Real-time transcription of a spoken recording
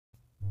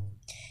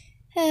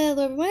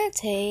Hello everyone, it's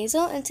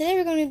Hazel, and today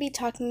we're going to be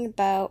talking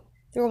about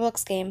the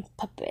Roblox game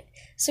Puppet.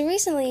 So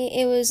recently,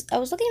 I was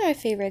looking at my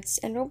favorites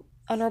on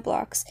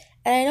Roblox,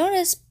 and I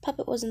noticed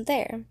Puppet wasn't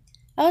there.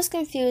 I was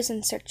confused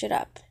and searched it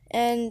up,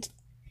 and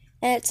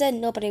it said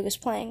nobody was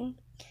playing.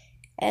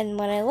 And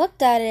when I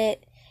looked at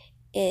it,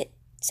 it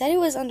said it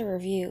was under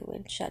review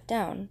and shut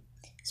down.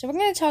 So we're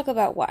going to talk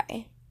about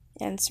why,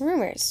 and some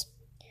rumors.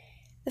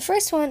 The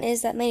first one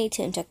is that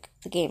Minitoon took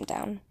the game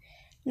down.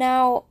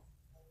 Now,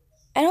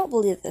 I don't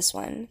believe this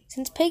one,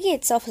 since Piggy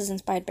itself is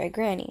inspired by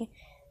Granny,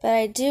 but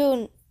I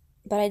do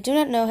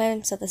not know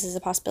him, so this is a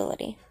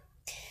possibility.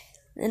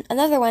 And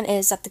another one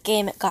is that the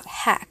game got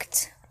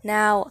hacked.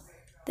 Now,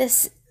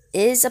 this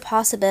is a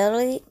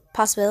possibility,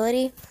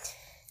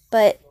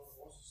 but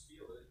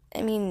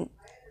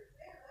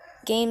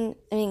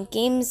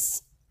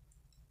games,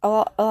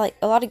 a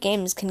lot of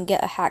games can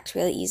get hacked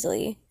really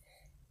easily.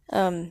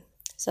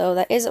 So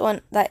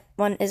that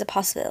one is a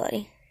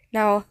possibility.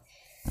 Now,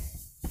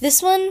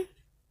 this one,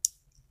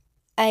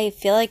 I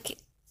feel like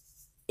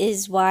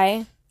is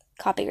why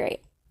copyright.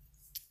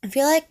 I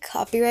feel like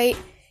copyright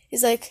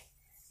is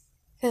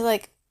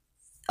cause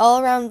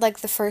all around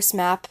the first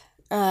map,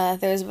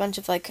 there's a bunch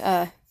of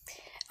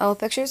owl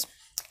pictures,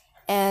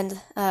 and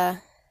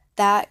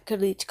that could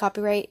lead to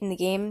copyright in the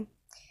game.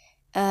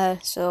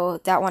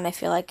 So that one I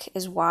feel like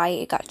is why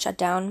it got shut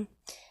down,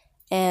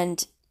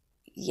 and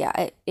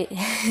yeah,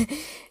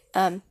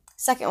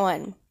 second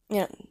one,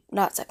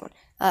 not second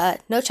one,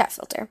 no chat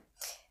filter.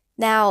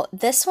 Now,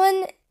 this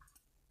one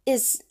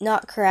is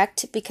not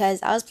correct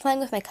because I was playing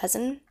with my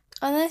cousin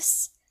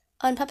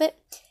on Puppet,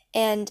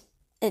 and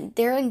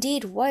there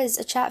indeed was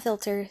a chat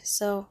filter,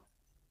 so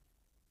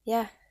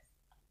yeah.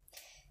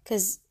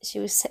 Because she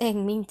was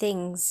saying mean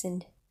things,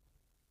 and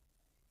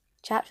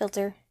chat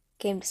filter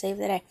came to save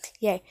the day.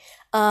 Yay.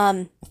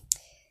 Now,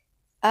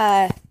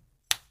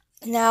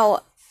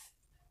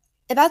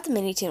 about the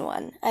Minitoon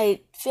one,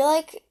 I feel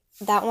like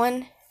that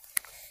one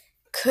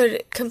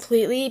could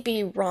completely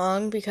be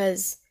wrong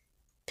because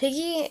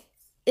Piggy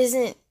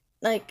isn't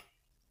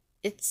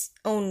its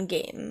own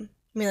game.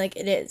 I mean,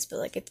 it is,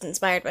 but it's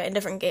inspired by a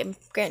different game,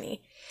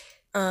 Granny.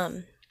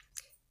 And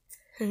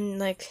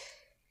why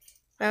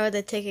would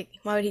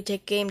he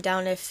take game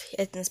down if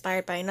it's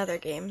inspired by another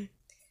game?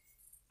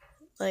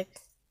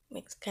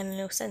 Makes kind of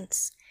no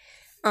sense.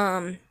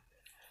 The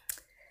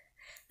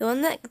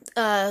one that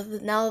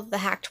now the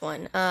hacked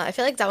one, I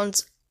feel like that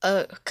one's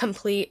a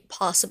complete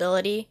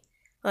possibility.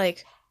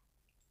 But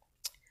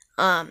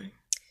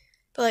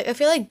I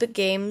feel like big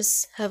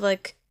games have a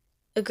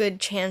good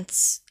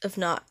chance of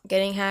not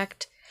getting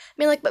hacked.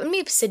 I mean, but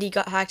Meep City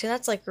got hacked, and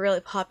that's a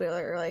really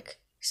popular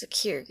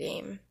secure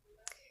game.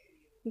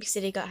 Meep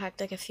City got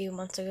hacked a few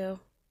months ago,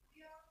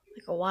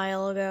 a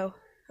while ago.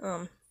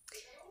 I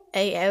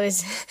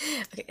was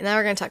okay. Now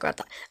we're gonna talk about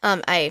that.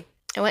 I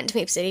went to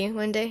Meep City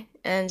one day,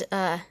 and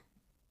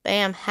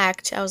bam,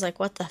 hacked. I was like,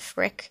 what the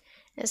frick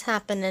is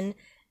happening?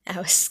 I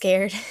was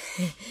scared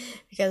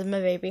because of my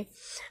baby.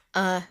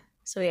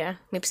 So yeah,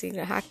 Meep City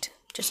got hacked,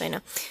 just so you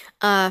know.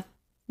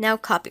 Now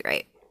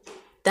copyright.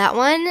 That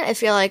one I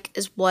feel like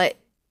is what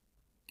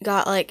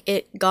got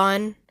it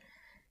gone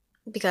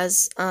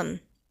because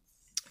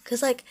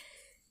it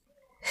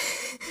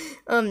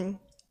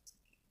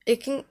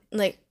can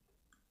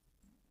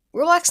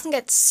Roblox can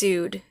get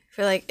sued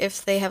for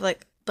if they have a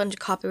bunch of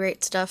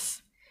copyright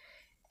stuff,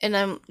 and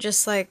I'm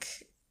just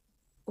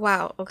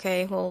wow,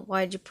 okay, well,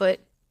 why'd you put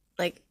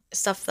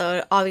stuff that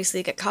would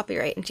obviously get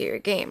copyright into your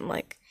game?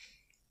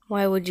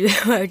 Why would you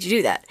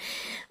do that?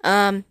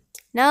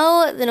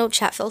 Now the no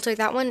chat filter,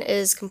 that one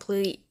is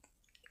complete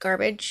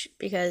garbage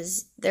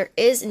because there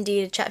is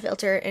indeed a chat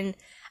filter in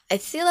I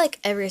feel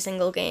every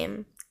single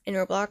game in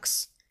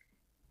Roblox.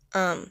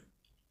 And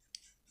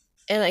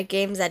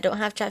games that don't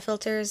have chat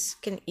filters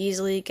can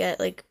easily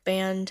get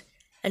banned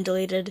and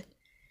deleted.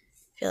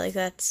 I feel like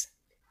that's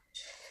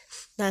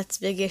a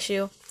big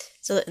issue.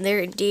 So there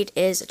indeed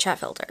is a chat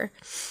filter.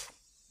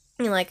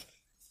 I mean,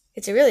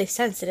 it's a really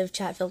sensitive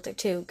chat filter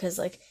too, because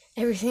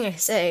everything I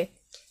say,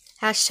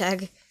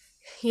 hashtag,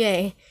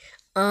 yay.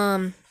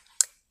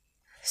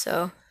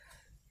 So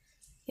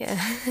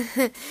yeah.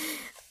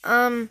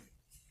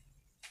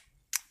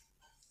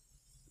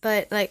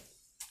 But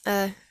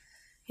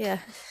yeah.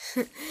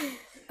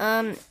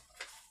 But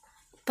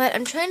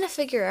I'm trying to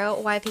figure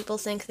out why people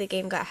think the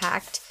game got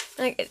hacked.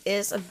 It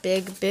is a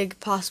big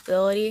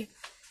possibility.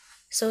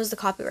 So is the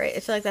copyright.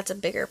 I feel that's a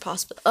bigger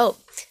possibility.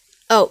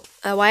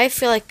 Why I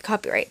feel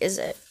copyright is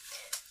it?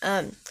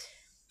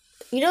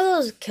 You know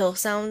those kill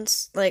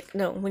sounds?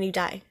 No, when you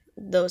die,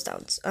 those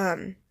sounds.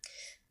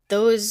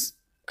 Those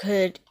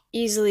could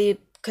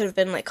have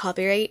been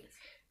copyright.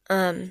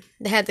 They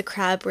had the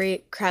crab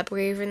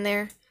wave in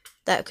there.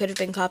 That could have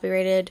been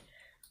copyrighted.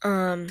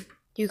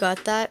 You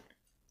got that?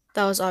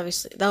 That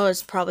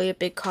was probably a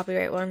big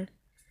copyright one.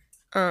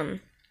 And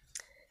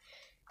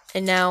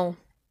now,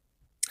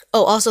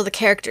 also the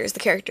characters.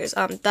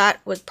 That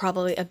was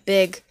probably a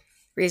big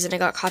reason I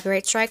got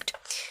copyright striked.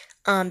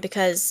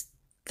 Because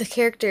the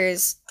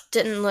characters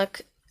didn't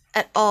look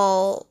at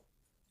all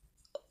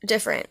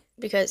different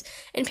because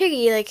in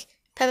Piggy, like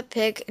Peppa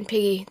Pig and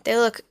Piggy, they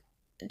look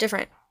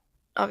different,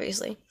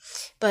 obviously,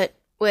 but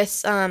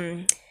with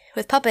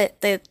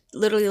Puppet, they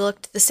literally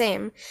looked the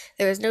same.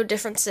 There was no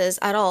differences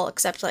at all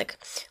except like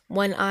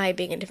one eye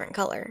being a different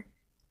color.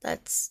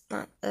 That's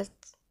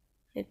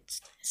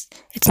it's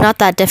it's not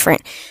that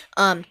different.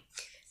 Um,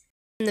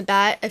 in the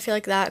bat, I feel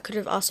like that could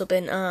have also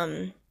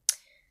been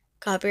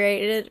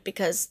copyrighted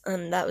because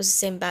that was the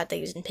same bat they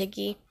used in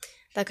Piggy.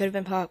 That could have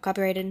been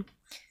copyrighted.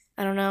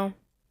 I don't know,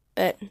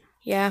 but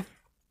yeah.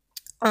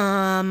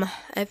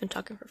 I've been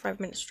talking for 5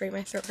 minutes straight.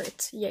 My throat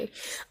hurts. Yay.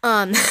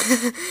 Um,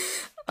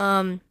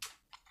 um,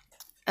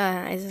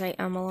 I say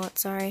a lot.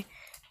 Sorry.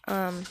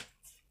 Um,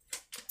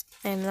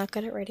 I'm not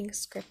good at writing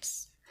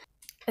scripts.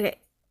 Okay,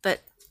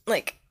 but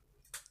like,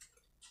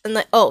 and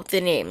like, oh,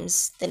 the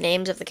names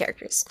of the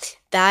characters.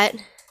 That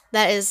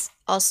is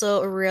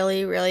also a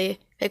really, really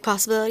big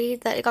possibility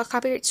that it got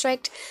copyright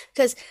striked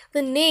because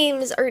the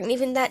names aren't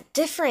even that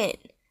different.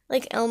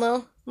 Like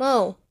Elmo,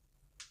 Mo,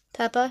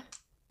 Peppa,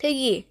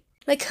 Piggy.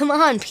 Like, come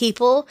on,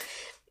 people.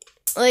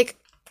 Like,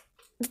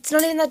 it's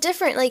not even that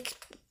different. Like,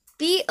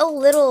 be a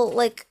little,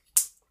 like,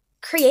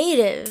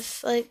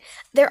 creative. Like,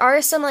 there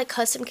are some, like,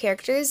 custom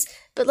characters,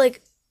 but,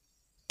 like,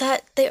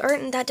 that they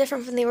aren't that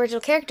different from the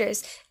original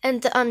characters.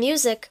 And the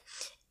music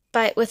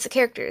with the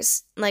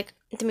characters, like,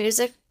 the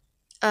music,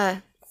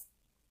 that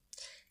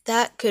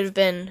could have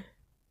been,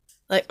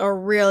 like, a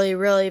really,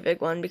 really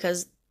big one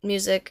because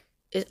music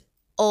is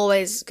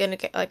always gonna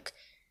get, like,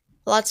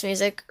 lots of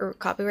music are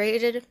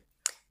copyrighted,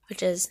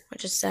 which is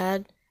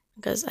sad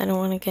because I don't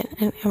want to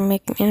get I'm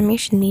making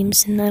animation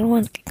memes and I don't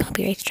want to get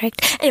copyright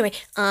striked. Anyway,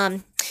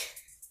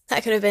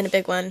 that could have been a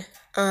big one.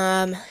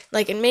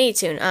 Like in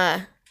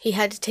Minitoon, he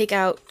had to take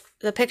out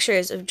the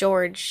pictures of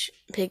George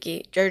Pig,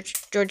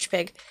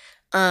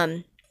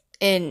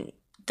 in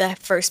the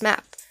first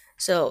map,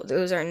 so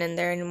those aren't in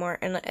there anymore.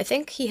 And I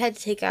think he had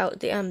to take out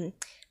the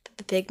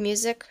Peppa Pig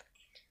music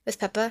with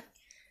Peppa.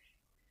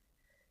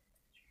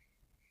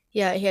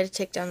 Yeah, he had to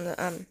take down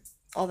the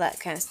all that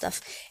kind of stuff.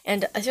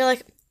 And I feel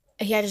like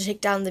he had to take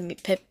down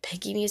the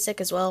Piggy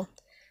music as well.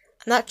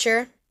 I'm not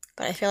sure,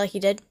 but I feel like he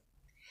did.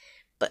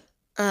 But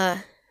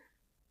I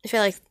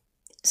feel like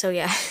so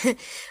yeah.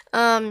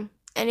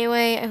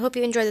 Anyway, I hope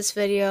you enjoyed this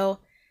video.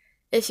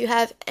 If you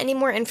have any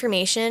more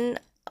information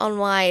on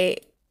why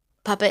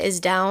Papa is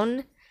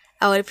down,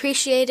 I would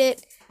appreciate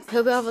it. I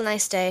hope you have a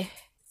nice day.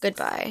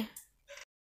 Goodbye.